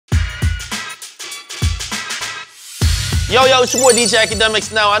Yo, it's your boy DJ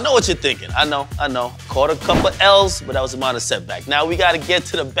Akademiks. Now, I know what you're thinking. I know. Caught a couple L's, but that was a minor setback. Now, we gotta get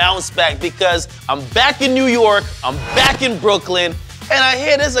to the bounce back because I'm back in New York, I'm back in Brooklyn, and I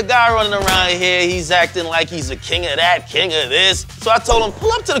hear there's a guy running around here, he's acting like he's the king of that, king of this. So I told him,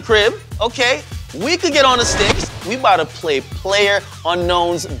 pull up to the crib, okay? We could get on the sticks. We about to play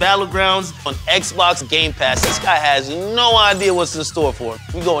PLAYERUNKNOWN'S BATTLEGROUNDS on Xbox Game Pass. This guy has no idea what's in store for him.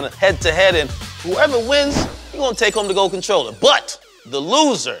 We going head to head, and whoever wins, you're gonna take home the gold controller. But the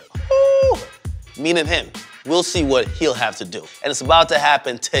loser, meaning him, we'll see what he'll have to do. And it's about to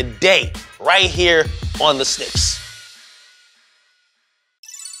happen today, right here on the sticks.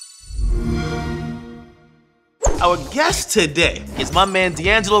 Our guest today is my man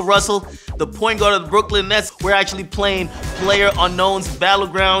D'Angelo Russell, the point guard of the Brooklyn Nets. We're actually playing PLAYERUNKNOWN'S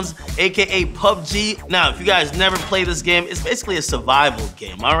BATTLEGROUNDS, AKA PUBG. Now, if you guys never played this game, it's basically a survival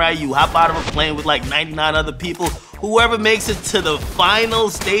game, all right? You hop out of a plane with like 99 other people. Whoever makes it to the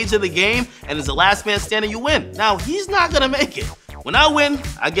final stage of the game and is the last man standing, you win. Now, he's not gonna make it. When I win,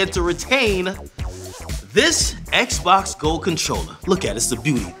 I get to retain this Xbox Gold controller. Look at it, it's the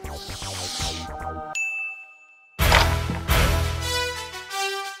beauty.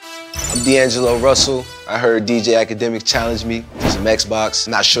 I'm D'Angelo Russell. I heard DJ Akademiks challenge me to some Xbox.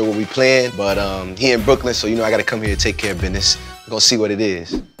 Not sure what we playing, but he in Brooklyn, so you know I gotta come here to take care of business. We're gonna see what it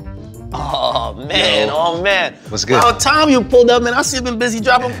is. Oh man, What's good? About time you pulled up, man. I see you've been busy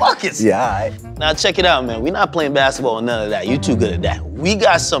dropping buckets. Yeah, all right. Now check it out, man. We're not playing basketball or none of that. You too good at that. We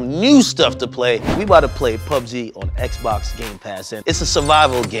got some new stuff to play. We about to play PUBG on Xbox Game Pass, and it's a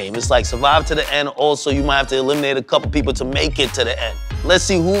survival game. It's like survive to the end. Also, you might have to eliminate a couple people to make it to the end. Let's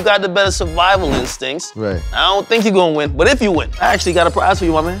see who got the better survival instincts. Right. I don't think you're gonna win, but if you win, I actually got a prize for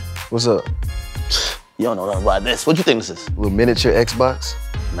you, my man. What's up? You don't know nothing about this. What you think this is? A little miniature Xbox?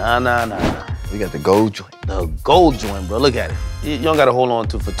 Nah. We got the gold joint. The gold joint, bro. Look at it. You don't gotta hold on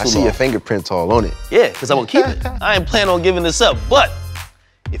to it for too long. I see your fingerprints all on it. Yeah, because I'm gonna keep it. I ain't planning on giving this up, but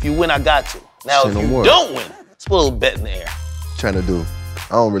if you win, I got to. Now, if you don't win, let's put a little bet in the air. Trying to do.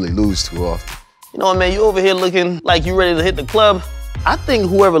 I don't really lose too often. You know what, man? You over here looking like you ready to hit the club. I think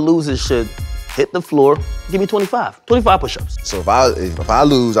whoever loses should hit the floor. Give me 25. 25 push-ups. So if I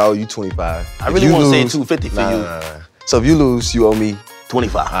lose, I owe you 25. I really want to say 250 for you. Nah. So if you lose, you owe me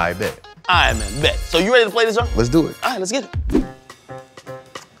 25. All right, bet. All right, man, bet. So you ready to play this, sir? Let's do it. All right, let's get it.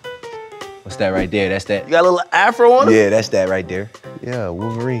 What's that right there? That's that. You got a little afro on it? Yeah, that's that right there. Yeah,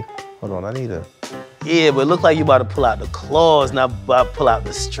 Wolverine. Hold on, I need a... Yeah, but it look like you about to pull out the claws, not about to pull out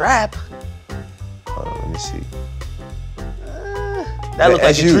the strap. Hold on, let me see. That looks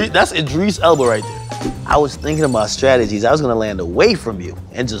like Idris, that's Idris Elba right there. I was thinking about strategies. I was gonna land away from you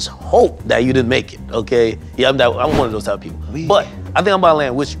and just hope that you didn't make it, okay? Yeah, I'm one of those type of people. But I think I'm about to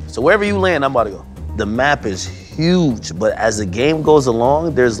land with you. So wherever you land, I'm about to go. The map is huge, but as the game goes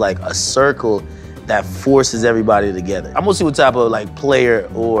along, there's like a circle that forces everybody together. I'm gonna see what type of like player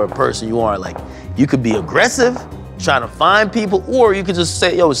or person you are. Like, you could be aggressive, trying to find people, or you could just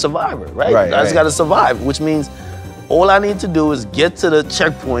say, yo, survivor, right? I just gotta survive, which means all I need to do is get to the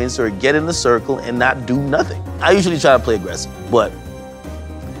checkpoints or get in the circle and not do nothing. I usually try to play aggressive, but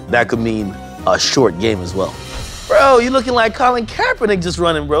that could mean a short game as well. Bro, you looking like Colin Kaepernick just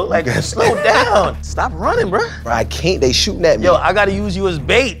running, bro. Like, slow down. Stop running, bro. Bro, I can't. They shooting at me. Yo, I gotta use you as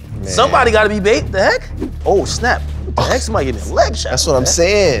bait. Man. Somebody gotta be bait. The heck? Oh, snap. What the heck? Somebody getting a leg shot. That's what I'm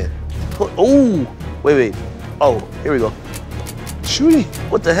saying. Oh, wait. Oh, here we go. Shooting.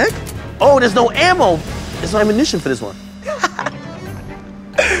 What the heck? Oh, there's no ammo. There's no ammunition for this one.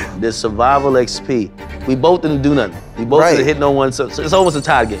 There's survival XP. We both didn't do nothing. We both didn't hit no one, so it's almost a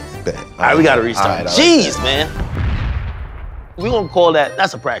tied game. All right, we gotta restart. Jeez, man. We're gonna call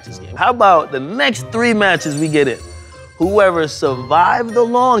that's a practice game. How about the next 3 matches we get in? Whoever survived the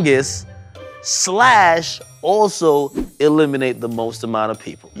longest / also eliminate the most amount of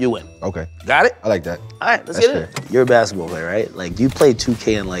people. You win. Okay. Got it? I like that. All right, let's get it. You're a basketball player, right? Like, you play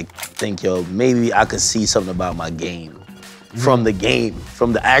 2K and like think, yo, maybe I could see something about my game from the game,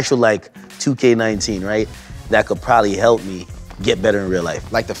 from the actual like 2K19, right? That could probably help me get better in real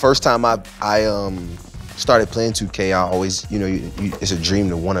life. Like the first time I started playing 2K, I always, you know, it's a dream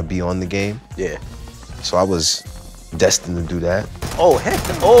to want to be on the game. Yeah. So I was destined to do that. Oh, heck.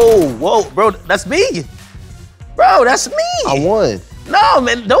 Oh, whoa, bro, that's me. Bro, that's me. I won. No,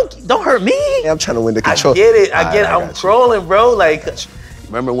 man, don't hurt me. Yeah, I'm trying to win the control. I get it. I'm trolling, bro. Like,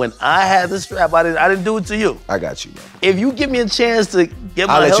 remember when I had the strap? I didn't do it to you. I got you, bro. If you give me a chance to get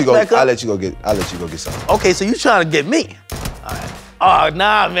my health back up, I'll let you go get something. Okay, so you trying to get me? All right. Oh,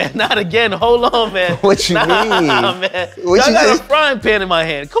 nah, man, not again. Hold on, man. What you mean? Nah, man. I got a frying pan in my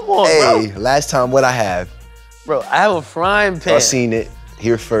hand. Come on, bro. Hey, last time what I have? Bro, I have a frying pan. I seen it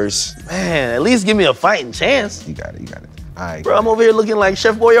here first. Man, at least give me a fighting chance. You got it, you got it. All right. Bro, I'm over here looking like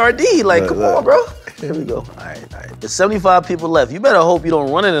Chef Boyardee. Like, come on, bro. Here we go. All right. There's 75 people left. You better hope you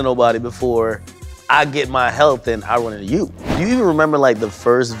don't run into nobody before I get my health and I run into you. Do you even remember like the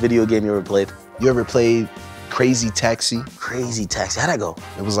first video game you ever played? You ever played Crazy Taxi? Crazy Taxi, how'd that go?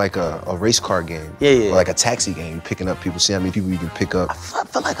 It was like a race car game. Yeah. Or like a taxi game. You're picking up people, see how many people you can pick up. I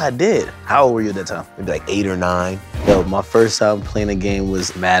felt like I did. How old were you at that time? Maybe like 8 or 9. Yo, my first time playing a game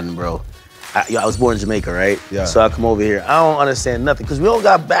was Madden, bro. I was born in Jamaica, right? Yeah. So I come over here, I don't understand nothing, because we don't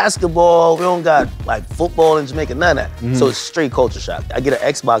got basketball, we don't got like football in Jamaica, none of that. So it's straight culture shock. I get an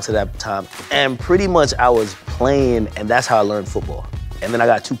Xbox at that time, and pretty much I was playing, and that's how I learned football. And then I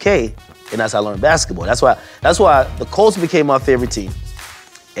got 2K, and that's how I learned basketball. That's why the Colts became my favorite team.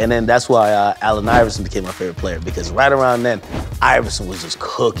 And then that's why Allen Iverson became my favorite player, because right around then, Iverson was just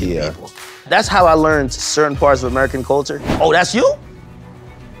cooking people. That's how I learned certain parts of American culture. Oh, that's you?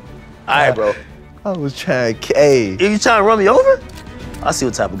 All right, bro. I was trying to, hey. You trying to run me over? I see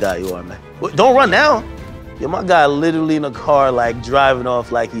what type of guy you are, man. Don't run now. Yo, my guy literally in a car, like driving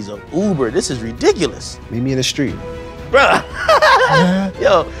off like he's an Uber. This is ridiculous. Meet me in the street. Bruh.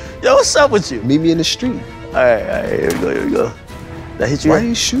 yo, what's up with you? Meet me in the street. All right, here we go. That hit you? Why are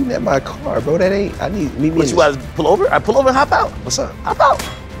you shooting at my car, bro? That ain't, meet me in the street. What, you guys pull over? I pull over and hop out. What's up? Hop out.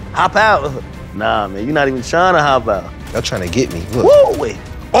 Hop out. Nah, man, you're not even trying to hop out. Y'all trying to get me. Look. Whoa, wait.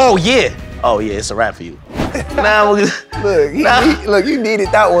 Oh, yeah, it's a wrap for you. Nah, look, you needed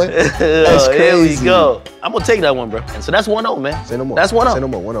that one. That's crazy. Here we go. I'm gonna take that one, bro. And so that's 1-0, man. Say no more. That's 1-0. Say no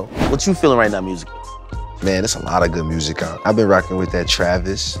more, 1-0. What you feeling right now, music? Man, there's a lot of good music out. I've been rocking with that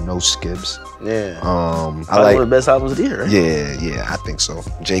Travis, No Skips. Yeah. I like one of the best albums of the year, right? Yeah, I think so.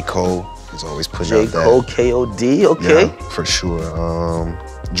 J. Cole is always putting out that. J. Cole, K.O.D., okay. Yeah, for sure.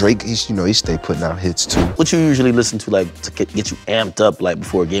 Drake, he stay putting out hits too. What you usually listen to, like, to get you amped up, like,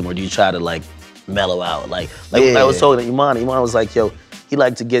 before a game, or do you try to, like, mellow out? Like when I was talking to Imani was like, yo, he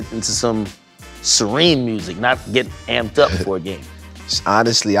liked to get into some serene music, not get amped up before a game.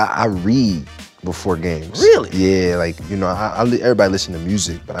 Honestly, I read before games. Really? Yeah, like, everybody listen to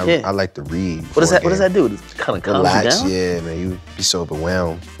music, but I like to read. What does that do? It kind of calms relax, you down? Yeah, man, you be so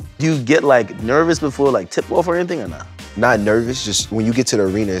overwhelmed. Do you get like nervous before like tip off or anything or not? Not nervous, just when you get to the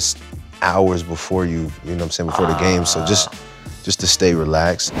arena, it's hours before you know what I'm saying, before the game, so just to stay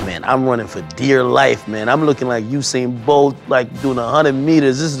relaxed. Man, I'm running for dear life, man. I'm looking like Usain Bolt, like doing 100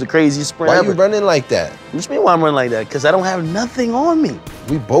 meters. This is the craziest sprint ever. Why you running like that? What you mean why I'm running like that? Because I don't have nothing on me.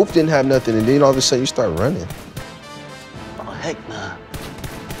 We both didn't have nothing, and then all of a sudden you start running. Oh, heck nah.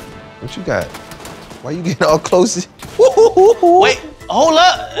 What you got? Why you getting all close? Wait, hold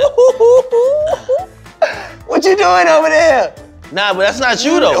up. What you doing over there? Nah, but that's not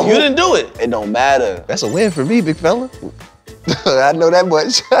you though. You didn't do it. It don't matter. That's a win for me, big fella. I know that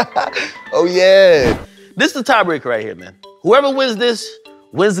much. Oh yeah. This is the tiebreaker right here, man. Whoever wins this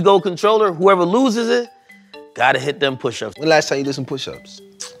wins the gold controller. Whoever loses it, gotta hit them push-ups. When last time you did some push-ups?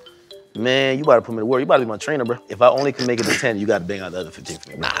 Man, you about to put me to work. You about to be my trainer, bro. If I only can make it to 10, you gotta bang out the other 15 for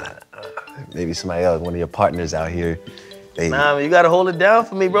me. Nah. Maybe somebody else, one of your partners out here. Nah, man, you gotta hold it down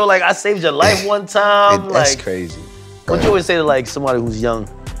for me, bro. Like, I saved your life one time. That's crazy. What you always say to like somebody who's young,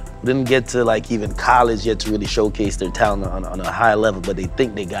 didn't get to like even college yet to really showcase their talent on a high level, but they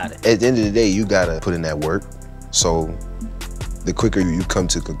think they got it? At the end of the day, you gotta put in that work. So the quicker you come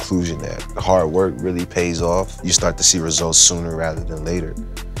to the conclusion that hard work really pays off, you start to see results sooner rather than later.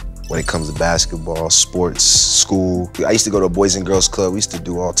 When it comes to basketball, sports, school. I used to go to a Boys and Girls Club. We used to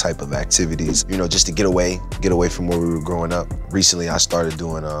do all type of activities, just to get away from where we were growing up. Recently, I started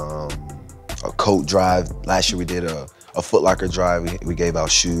doing a coat drive. Last year, we did a Foot Locker drive. We gave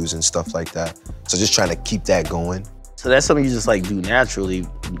out shoes and stuff like that. So just trying to keep that going. So that's something you just like do naturally,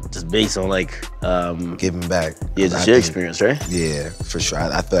 just based on like giving back. Yeah, just your experience, right? Yeah, for sure.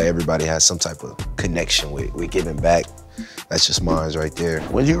 I feel like everybody has some type of connection with giving back. That's just mine right there.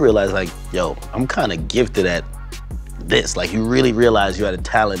 When did you realize like, yo, I'm kind of gifted at this? Like you really realized you had a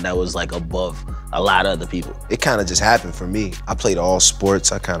talent that was like above a lot of other people? It kind of just happened for me. I played all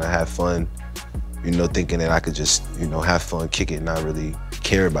sports. I kind of had fun, thinking that I could just, have fun, kick it, and not really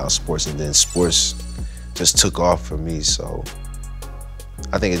care about sports. And then sports just took off for me. So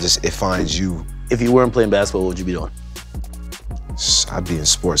I think it finds you. If you weren't playing basketball, what would you be doing? I'd be in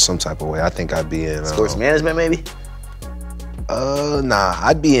sports some type of way. I think I'd be in sports management, maybe. Nah,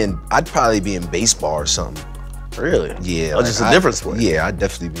 I'd probably be in baseball or something. Really? Yeah. Oh, just a different sport? Yeah, I'd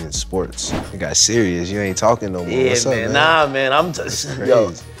definitely be in sports. You got serious. You ain't talking no more. Yeah, what's up, man. Nah, man. I'm just,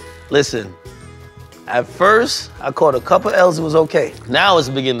 yo, listen. At first, I caught a couple L's, it was okay. Now it's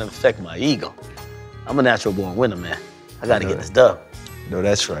beginning to affect my ego. I'm a natural born winner, man. I gotta get this dub. No,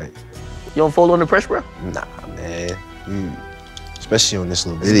 that's right. You don't fold under pressure, bro? Nah, man. Especially on this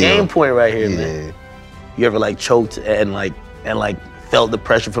little video. Game point right here, man. You ever like choked and felt the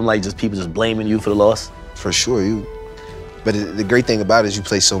pressure from like just people just blaming you for the loss? For sure, But the great thing about it is you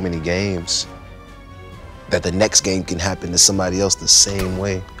play so many games that the next game can happen to somebody else the same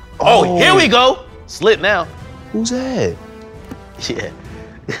way. Oh, here we go. Slit now. Who's that? Yeah.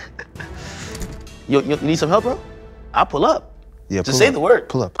 you need some help, bro? I'll pull up. Yeah, just say the word.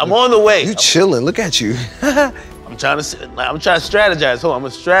 Pull up. I'm on the way. You chilling, look at you. I'm trying to strategize. Hold on, I'm gonna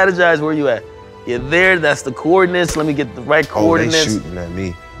strategize where you at. You're there, that's the coordinates. Let me get the right coordinates. Oh, they shooting at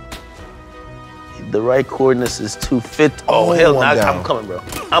me. The right coordinates is 250. Oh, hell no, I'm coming, bro.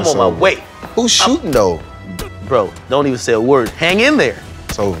 I'm on my way. Who's shooting though? Bro, don't even say a word. Hang in there.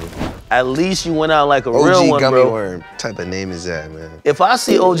 It's over. At least you went out like a OG real one, gummy bro. worm. What type of name is that, man? If I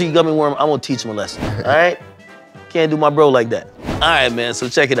see OG Gummy Worm, I'm gonna teach him a lesson, all right? Can't do my bro like that. All right, man, so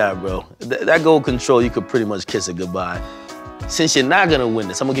check it out, bro. That goal control, you could pretty much kiss it goodbye. Since you're not gonna win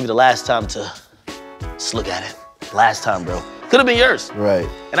this, I'm gonna give you the last time to just look at it. Last time, bro. Could have been yours. Right.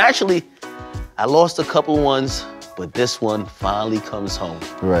 And actually, I lost a couple ones, but this one finally comes home.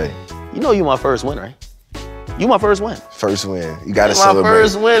 Right. You know you my first win, right? You my first win. First win. You gotta celebrate. My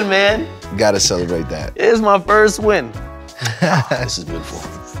first win, man. You gotta celebrate that. It's my first win. This is beautiful.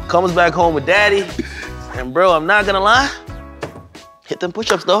 Comes back home with daddy. And bro, I'm not gonna lie. Hit them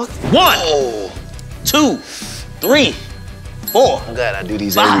push-ups, dog. 1, 2, 3, 4. I'm glad I do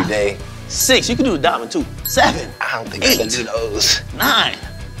these 5, every day. 6. You can do the diamond too. 7. I don't think 8, I can do those. 9,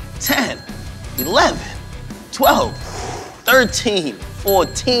 10, 11, 12, 13,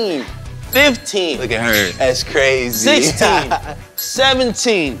 14, 15. Look at her. That's crazy. 16,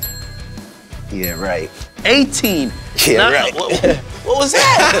 17. Yeah, right. 18. Yeah, right. What was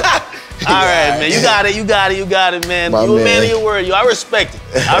that? All right, man. You got it, man. My You a man man. of your word. I respect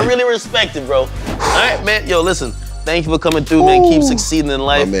it. I really respect it, bro. All right, man. Yo, listen. Thank you for coming through, man. Keep succeeding in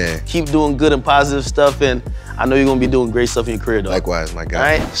life. My man. Keep doing good and positive stuff, and I know you're gonna be doing great stuff in your career, dog. Likewise, my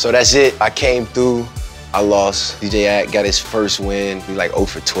guy. All right. So that's it. I came through. I lost. DJ Ak got his first win. He like 0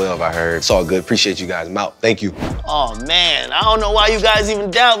 for 12, I heard. It's all good. Appreciate you guys. I'm out. Thank you. Oh, man. I don't know why you guys even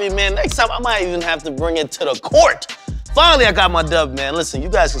doubt me, man. Next time, I might even have to bring it to the court. Finally, I got my dub, man. Listen, you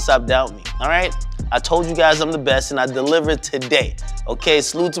guys can stop doubting me, all right? I told you guys I'm the best, and I delivered today. Okay,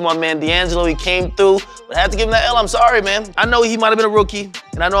 salute to my man D'Angelo. He came through, but I had to give him that L. I'm sorry, man. I know he might have been a rookie,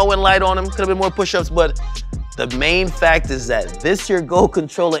 and I know I went light on him. Could have been more push-ups, but the main fact is that this year goal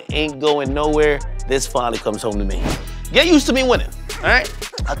controller ain't going nowhere. This finally comes home to me. Get used to me winning, all right?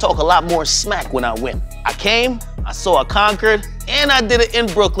 I talk a lot more smack when I win. I came, I saw I conquered, and I did it in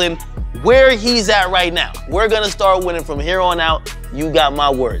Brooklyn, where he's at right now. We're gonna start winning from here on out. You got my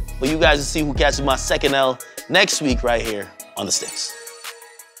word. But you guys will see who catches my second L next week right here on The Sticks.